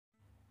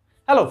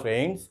Hello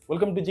friends,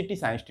 welcome to GT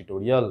Science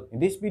tutorial. In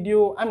this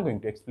video, I'm going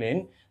to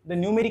explain the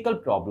numerical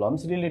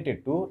problems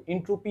related to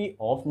entropy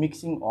of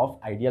mixing of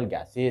ideal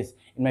gases.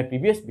 In my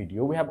previous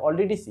video, we have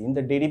already seen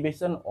the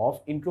derivation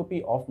of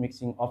entropy of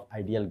mixing of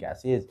ideal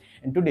gases.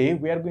 And today,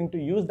 we are going to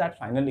use that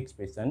final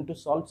expression to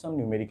solve some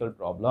numerical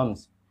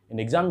problems. In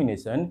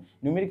examination,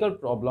 numerical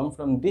problem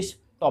from this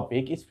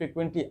topic is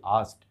frequently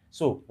asked.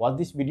 So watch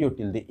this video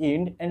till the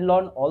end and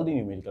learn all the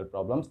numerical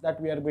problems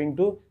that we are going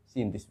to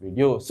see in this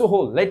video. So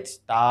let's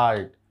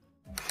start.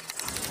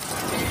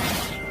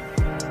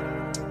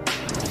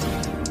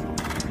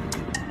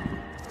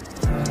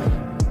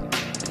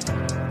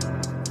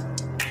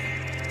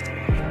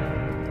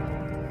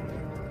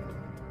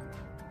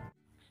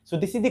 So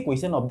this is the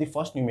question of the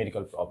first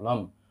numerical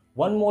problem.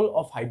 1 mole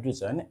of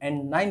hydrogen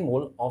and 9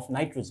 mole of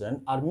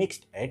nitrogen are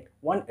mixed at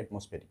 1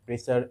 atmospheric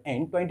pressure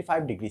and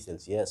 25 degrees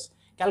Celsius.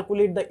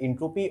 Calculate the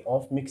entropy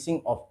of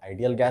mixing of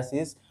ideal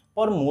gases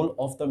per mole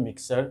of the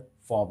mixture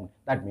formed.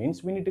 That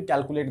means we need to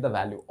calculate the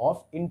value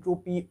of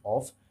entropy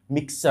of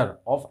mixture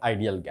of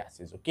ideal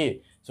gases.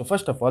 Okay. So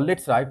first of all,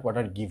 let's write what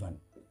are given.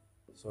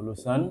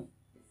 Solution.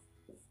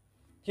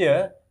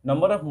 Here,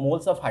 number of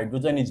moles of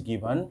hydrogen is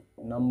given.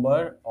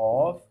 Number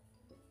of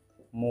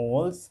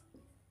moles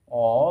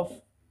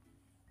of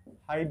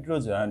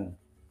hydrogen,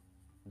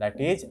 that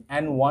is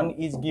N1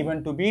 is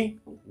given to be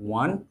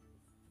 1.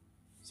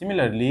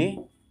 Similarly,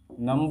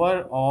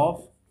 number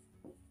of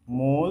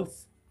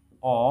moles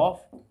of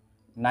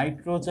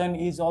nitrogen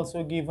is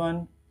also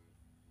given.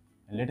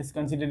 Let us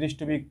consider this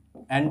to be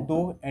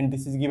N2 and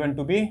this is given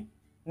to be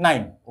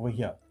 9 over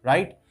here,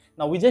 right?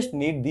 Now we just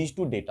need these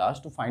two data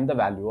to find the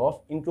value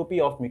of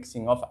entropy of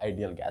mixing of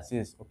ideal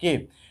gases.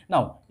 Okay.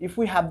 Now if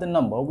we have the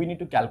number, we need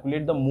to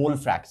calculate the mole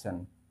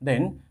fraction.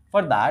 Then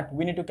for that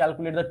we need to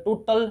calculate the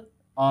total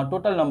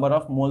number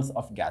of moles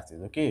of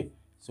gases. Okay.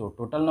 So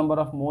total number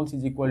of moles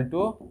is equal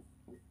to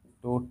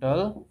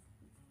total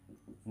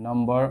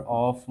number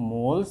of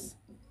moles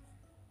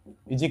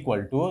is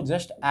equal to,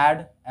 just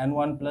add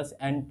N1 plus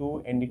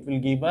N2 and it will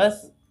give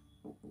us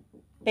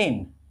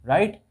 10,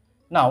 right?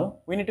 Now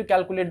we need to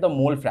calculate the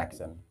mole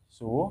fraction.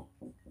 So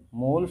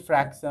mole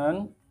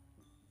fraction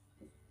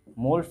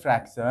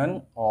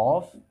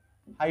of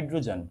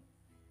hydrogen.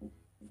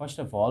 First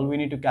of all, we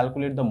need to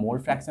calculate the mole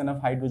fraction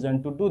of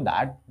hydrogen. To do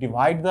that,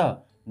 divide the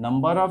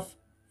number of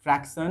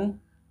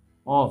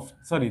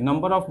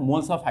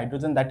moles of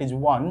hydrogen, that is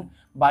 1,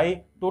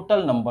 by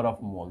total number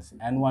of moles,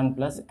 N1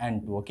 plus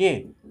N2.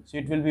 Okay, so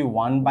it will be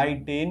 1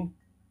 by 10,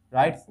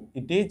 right?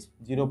 It is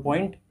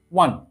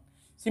 0.1.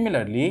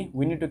 Similarly,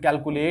 we need to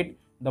calculate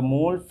the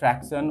mole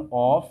fraction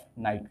of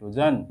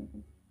nitrogen.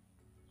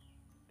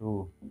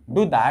 To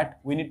do that,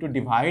 we need to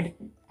divide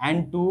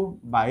N2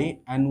 by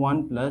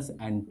N1 plus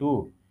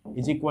N2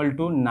 is equal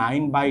to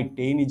 9 by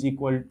 10 is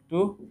equal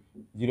to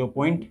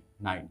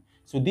 0.9.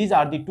 So these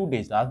are the two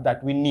data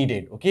that we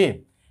needed.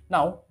 Okay.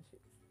 Now,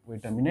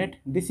 wait a minute.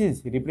 This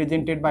is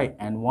represented by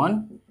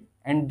N1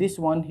 and this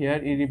one here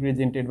is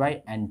represented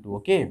by N2.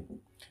 Okay.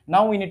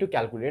 Now we need to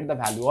calculate the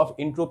value of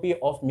entropy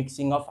of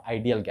mixing of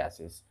ideal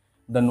gases.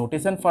 The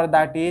notation for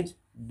that is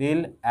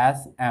del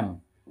Sm,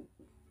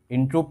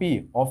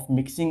 entropy of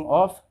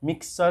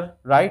mixture,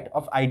 right,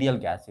 of ideal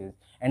gases,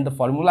 and the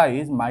formula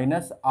is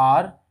minus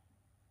R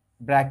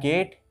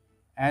bracket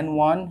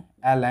N1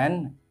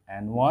 ln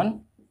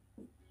N1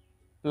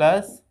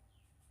 plus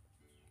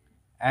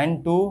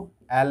N2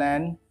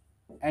 ln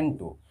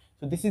N2.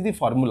 So this is the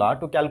formula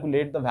to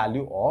calculate the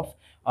value of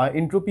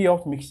entropy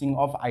of mixing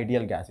of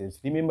ideal gases.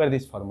 Remember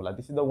this formula.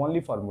 This is the only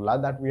formula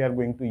that we are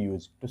going to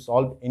use to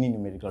solve any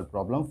numerical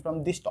problem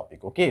from this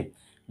topic. Okay.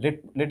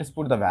 Let us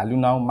put the value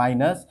now,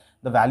 minus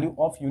the value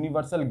of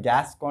universal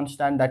gas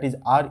constant, that is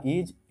R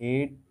is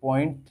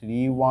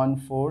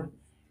 8.314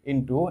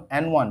 into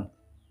N1.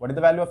 What is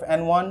the value of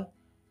N1?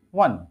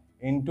 1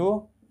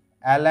 into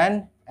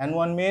ln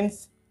N1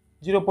 means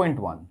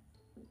 0.1,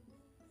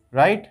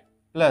 right?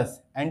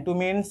 Plus N2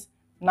 means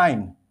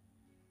 9,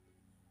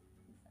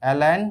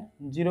 ln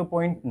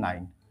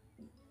 0.9.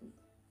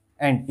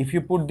 And if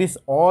you put this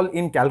all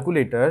in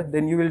calculator,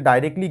 then you will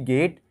directly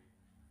get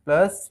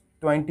plus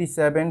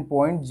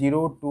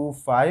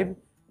 27.025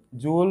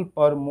 joule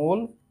per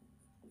mole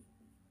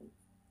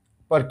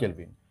per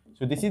Kelvin.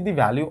 So this is the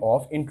value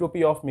of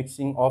entropy of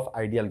mixing of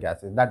ideal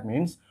gases. That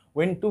means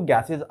when two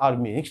gases are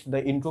mixed,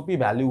 the entropy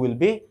value will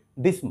be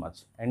this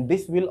much, and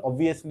this will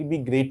obviously be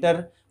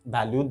greater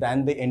value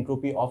than the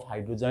entropy of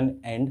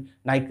hydrogen and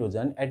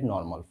nitrogen at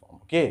normal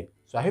form. Okay.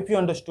 So I hope you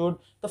understood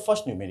the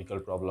first numerical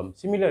problem.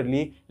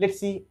 Similarly, let's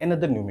see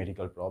another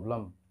numerical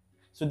problem.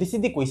 So this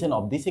is the question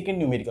of the second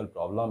numerical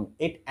problem.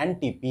 At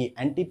NTP,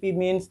 NTP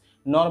means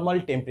normal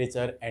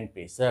temperature and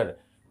pressure,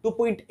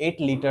 2.8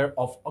 liter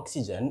of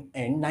oxygen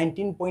and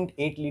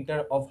 19.8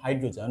 liter of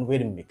hydrogen were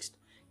mixed.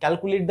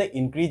 Calculate the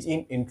increase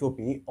in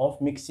entropy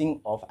of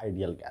mixing of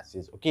ideal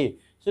gases. Okay.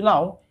 So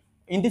now,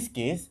 in this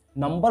case,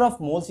 number of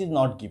moles is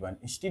not given.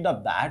 Instead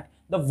of that,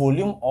 the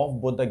volume of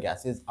both the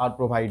gases are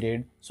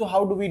provided. So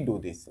how do we do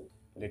this?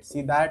 Let's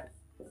see that.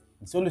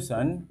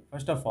 Solution.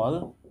 First of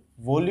all,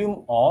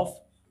 volume of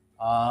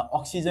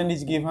oxygen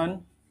is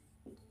given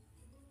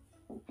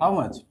how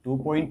much?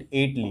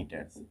 2.8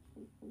 liters.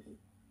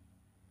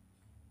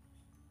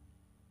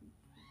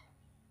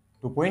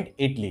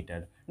 2.8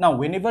 liter. Now,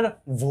 whenever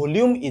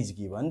volume is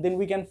given, then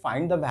we can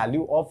find the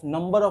value of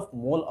number of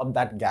mole of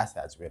that gas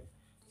as well.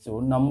 So,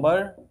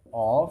 number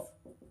of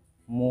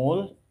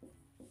mole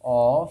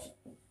of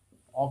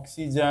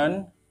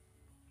oxygen,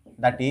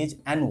 that is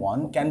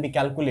N1, can be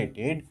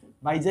calculated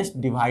by just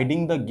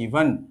dividing the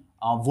given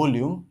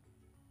volume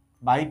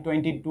by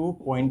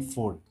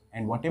 22.4,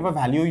 and whatever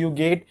value you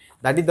get,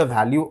 that is the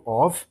value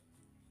of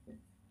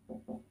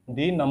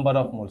the number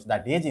of moles.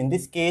 That is, in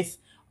this case,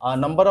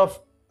 number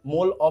of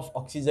mole of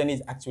oxygen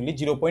is actually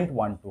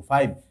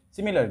 0.125.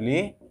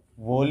 Similarly,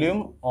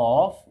 volume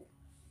of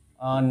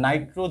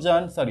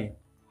hydrogen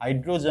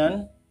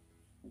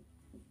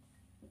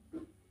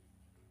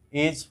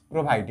is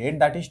provided,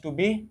 that is to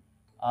be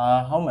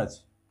how much?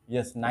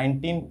 Yes,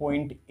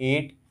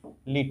 19.8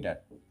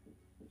 liter.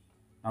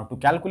 Now, to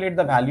calculate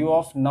the value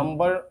of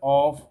number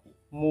of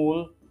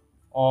mole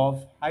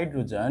of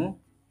hydrogen,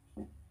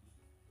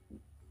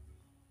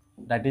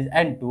 that is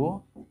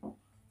N2,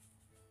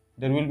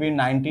 there will be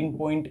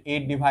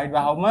 19.8 divided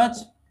by how much?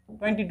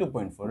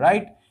 22.4,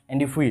 right?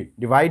 And if we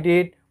divide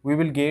it, we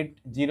will get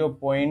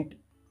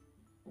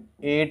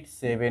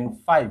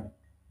 0.875.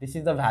 This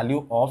is the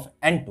value of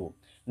N2.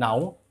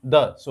 Now,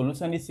 the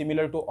solution is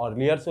similar to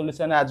earlier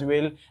solution as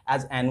well.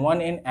 As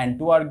N1 and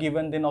N2 are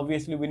given, then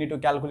obviously we need to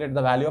calculate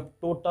the value of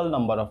total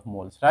number of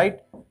moles,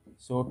 right?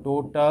 So,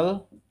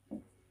 total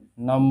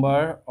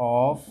number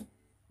of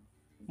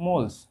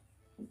moles,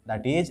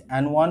 that is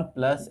N1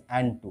 plus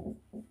N2,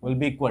 will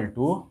be equal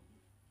to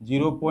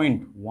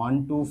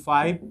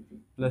 0.125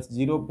 plus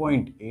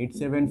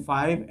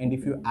 0.875, and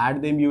if you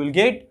add them, you will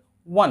get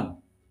 1.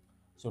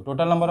 So,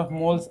 total number of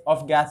moles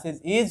of gases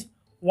is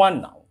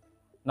 1 now.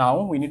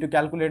 Now, we need to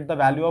calculate the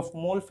value of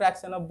mole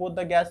fraction of both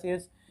the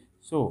gases.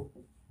 So,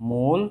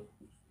 mole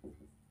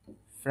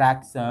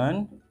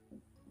fraction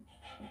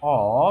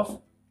of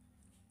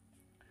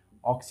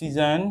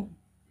oxygen,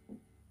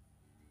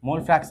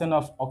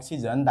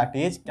 that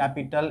is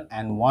capital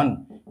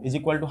N1, is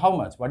equal to how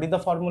much? What is the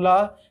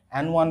formula?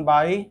 N1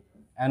 by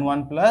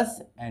N1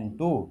 plus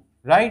N2,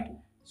 right?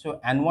 So,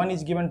 N1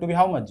 is given to be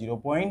how much?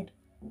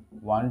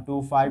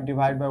 0.125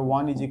 divided by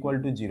 1 is equal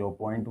to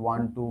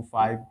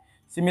 0.125.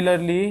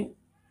 Similarly,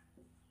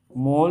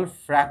 mole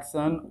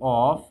fraction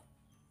of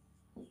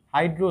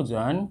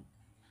hydrogen,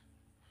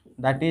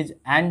 that is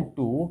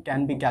N2,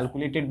 can be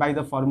calculated by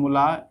the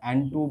formula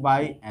N2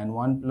 by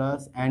N1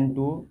 plus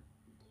N2.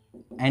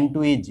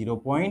 N2 is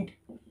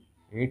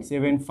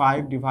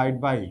 0.875 divided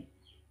by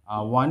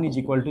 1 is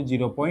equal to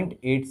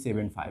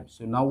 0.875.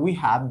 So, now we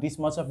have this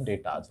much of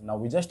data. So, now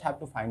we just have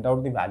to find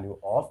out the value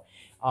of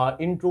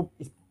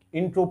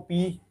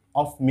entropy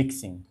of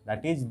mixing,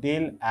 that is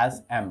del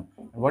as M.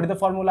 And what is the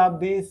formula of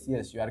this?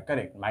 Yes, you are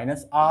correct.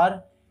 Minus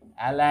R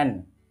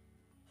ln,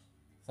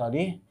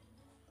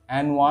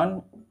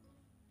 N1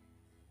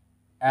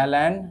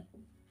 ln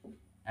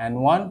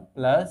N1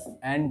 plus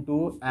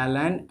N2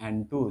 ln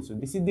N2. So,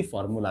 this is the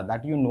formula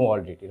that you know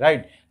already,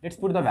 right? Let's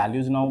put the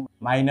values now.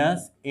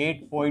 Minus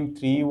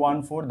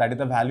 8.314, that is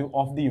the value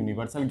of the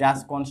universal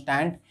gas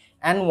constant.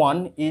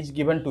 N1 is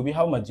given to be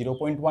how much?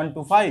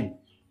 0.125.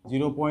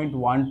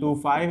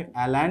 0.125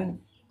 ln,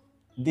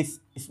 this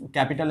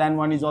capital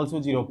N1 is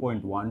also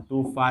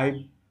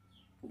 0.125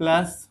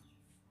 plus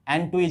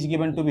N2 is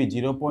given to be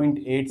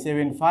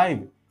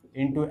 0.875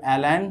 into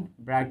ln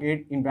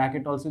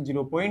bracket also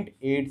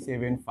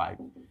 0.875.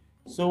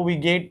 So, we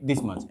get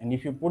this much, and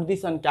if you put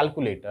this on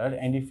calculator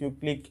and if you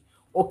click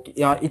OK,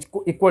 it's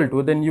equal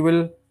to, then you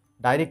will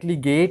directly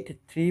get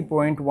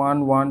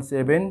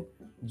 3.117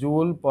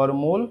 joule per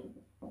mole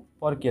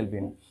per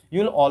Kelvin.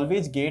 You will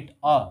always get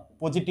a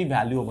positive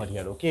value over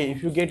here, okay?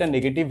 If you get a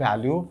negative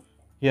value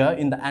here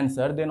in the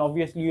answer, then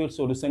obviously your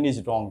solution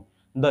is wrong.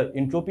 The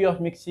entropy of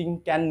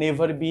mixing can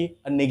never be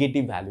a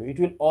negative value. It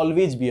will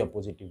always be a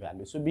positive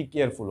value. So, be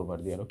careful over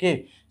there,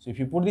 okay? So, if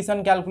you put this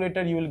on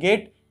calculator, you will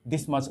get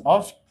this much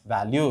of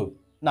value.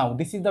 Now,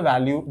 this is the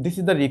value, this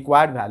is the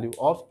required value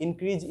of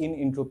increase in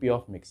entropy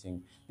of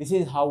mixing. This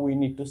is how we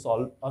need to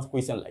solve a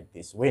question like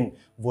this. When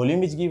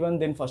volume is given,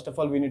 then first of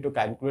all, we need to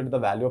calculate the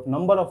value of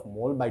number of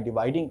mole by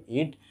dividing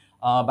it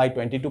by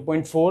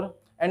 22.4.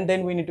 And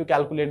then we need to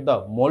calculate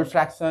the mole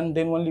fraction,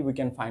 then only we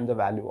can find the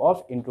value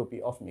of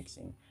entropy of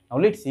mixing. Now,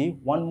 let's see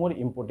one more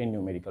important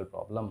numerical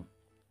problem.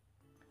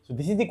 So,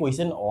 this is the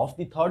question of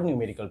the third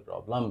numerical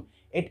problem.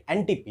 At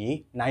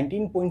Entropy,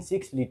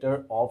 19.6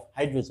 liter of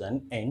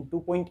hydrogen and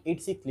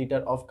 2.86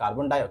 liter of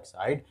carbon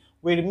dioxide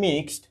were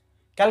mixed.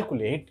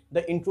 Calculate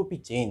the entropy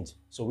change.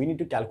 So, we need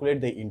to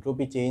calculate the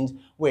entropy change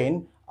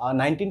when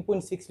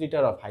 19.6 liter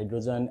of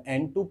hydrogen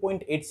and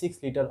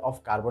 2.86 liter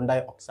of carbon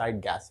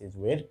dioxide gases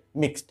were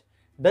mixed.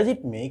 Does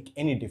it make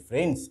any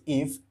difference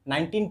if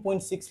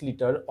 19.6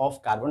 liter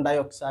of carbon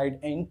dioxide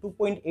and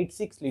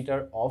 2.86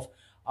 liter of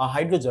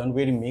hydrogen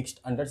were mixed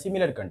under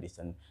similar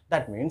condition.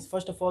 That means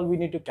first of all we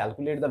need to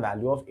calculate the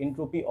value of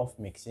entropy of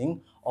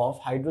mixing of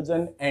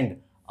hydrogen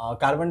and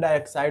carbon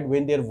dioxide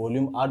when their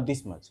volume are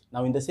this much.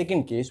 Now in the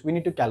second case we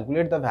need to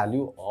calculate the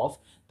value of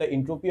the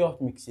entropy of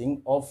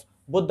mixing of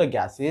both the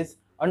gases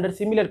under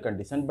similar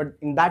condition, but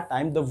in that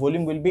time the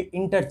volume will be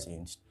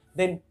interchanged.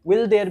 Then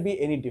will there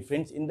be any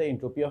difference in the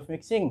entropy of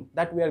mixing?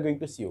 That we are going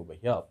to see over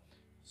here.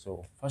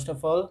 So first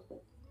of all,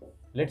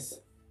 let's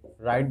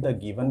write the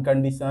given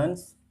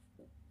conditions.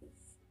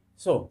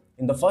 So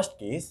in the first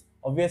case,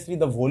 obviously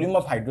the volume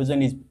of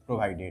hydrogen is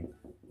provided.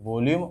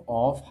 Volume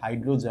of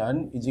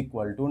hydrogen is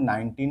equal to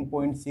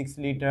 19.6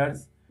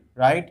 liters,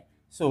 right?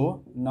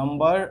 So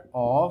number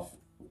of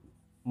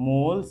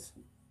moles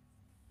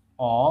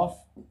of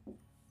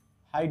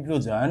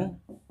hydrogen,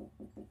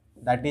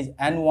 that is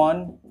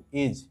N1,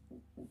 is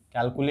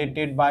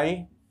calculated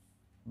by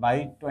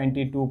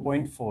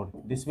 22.4.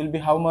 This will be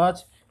how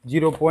much?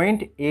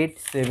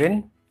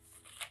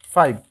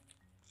 0.875.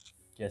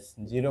 Yes,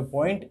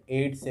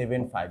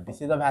 0.875.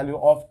 This is the value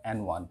of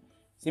N1.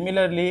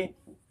 Similarly,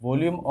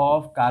 volume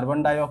of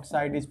carbon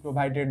dioxide is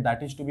provided,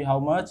 that is to be how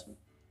much?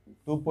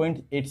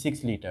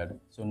 2.86 liter.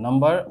 So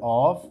number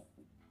of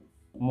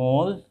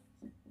moles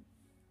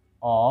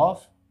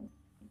of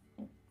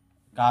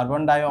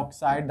carbon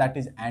dioxide, that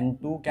is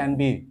N2, can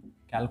be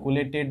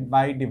calculated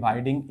by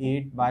dividing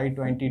it by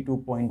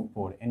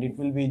 22.4, and it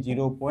will be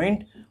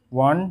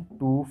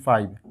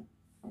 0.125.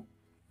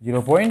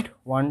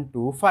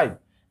 0.125.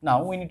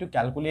 Now we need to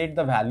calculate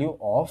the value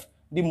of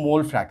the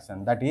mole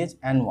fraction, that is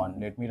N1.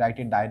 Let me write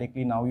it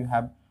directly. Now you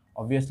have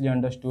obviously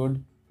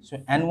understood. So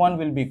N1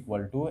 will be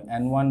equal to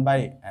N1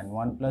 by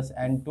N1 plus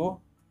N2,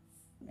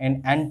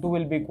 and N2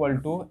 will be equal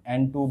to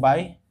N2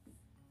 by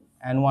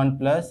N1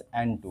 plus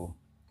N2.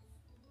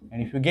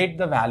 And if you get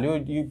the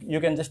value, you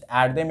can just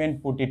add them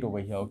and put it over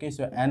here. Okay,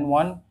 so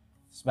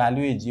N1's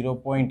value is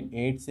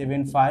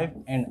 0.875,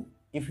 and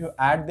if you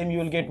add them you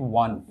will get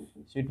 1,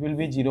 so it will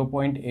be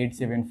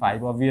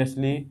 0.875.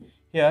 obviously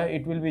here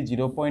it will be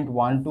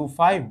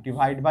 0.125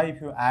 divided by, if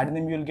you add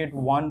them you will get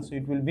 1, so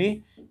it will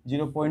be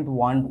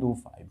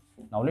 0.125.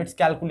 Now let's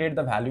calculate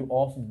the value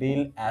of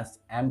del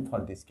Sm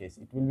for this case.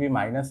 It will be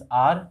minus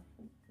R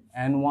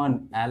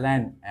N1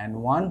 ln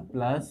N1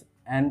 plus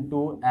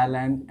N2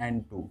 ln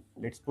N2.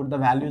 Let's put the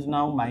values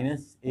now.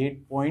 Minus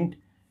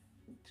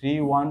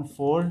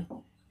 8.314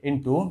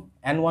 into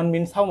N1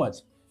 means how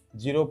much?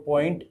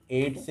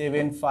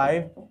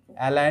 0.875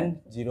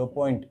 ln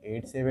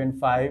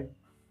 0.875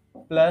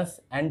 plus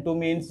N2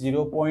 means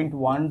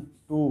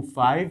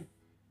 0.125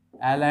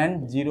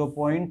 ln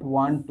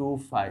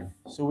 0.125.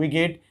 So we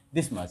get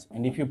this much,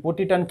 and if you put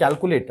it on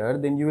calculator,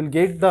 then you will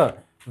get the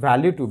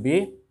value to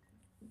be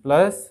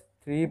plus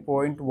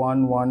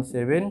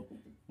 3.117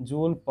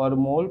 joule per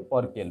mole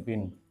per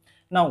Kelvin.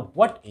 Now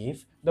what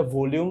if the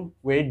volume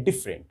were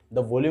different,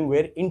 the volume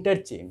were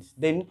interchanged?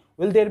 Then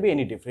will there be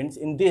any difference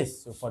in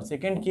this? So for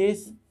second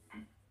case,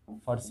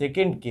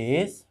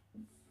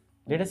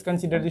 let us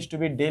consider this to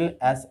be del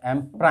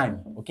Sm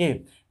prime.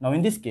 Okay, now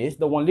in this case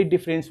the only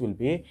difference will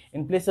be,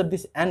 in place of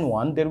this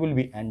N1 there will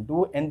be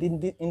N2, and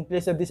in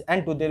place of this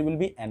N2 there will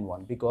be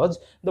N1, because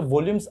the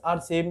volumes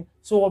are same.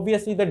 So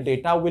obviously the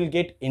data will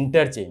get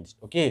interchanged.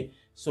 Okay,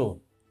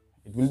 so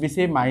it will be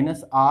say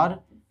minus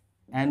R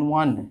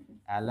N1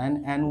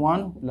 ln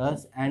N1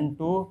 plus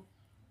N2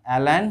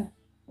 ln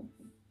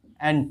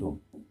N2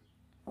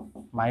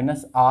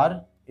 minus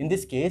R. In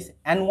this case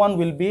N1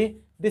 will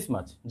be this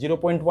much,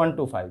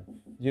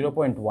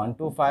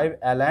 0.125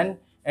 ln,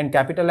 and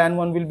capital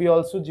N1 will be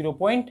also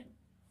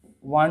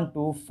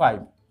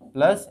 0.125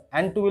 plus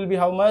N2 will be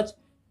how much?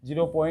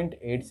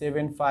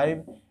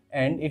 0.875,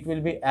 and it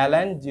will be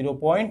ln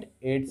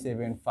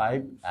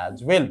 0.875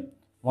 as well.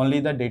 Only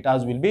the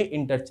datas will be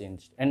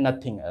interchanged and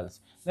nothing else.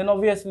 Then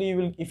obviously you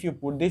will, if you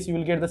put this, you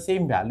will get the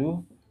same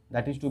value,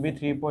 that is to be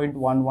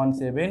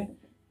 3.117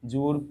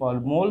 joule per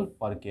mole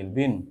per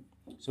Kelvin.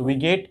 So we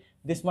get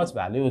this much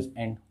values,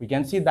 and we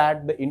can see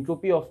that the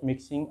entropy of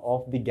mixing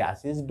of the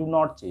gases do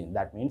not change.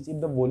 That means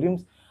if the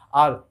volumes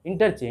are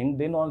interchanged,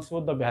 then also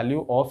the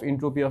value of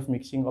entropy of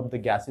mixing of the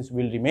gases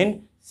will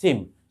remain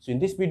same. So in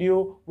this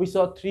video, we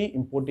saw 3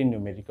 important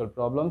numerical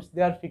problems.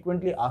 They are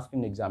frequently asked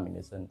in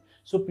examination.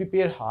 So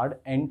prepare hard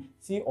and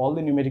see all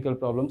the numerical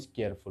problems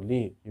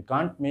carefully. You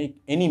can't make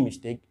any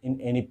mistake in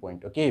any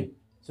point, okay?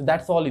 So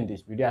that's all in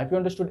this video. I hope you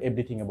understood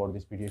everything about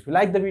this video. If you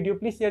like the video,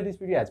 please share this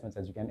video as much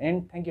as you can.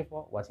 And thank you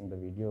for watching the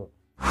video.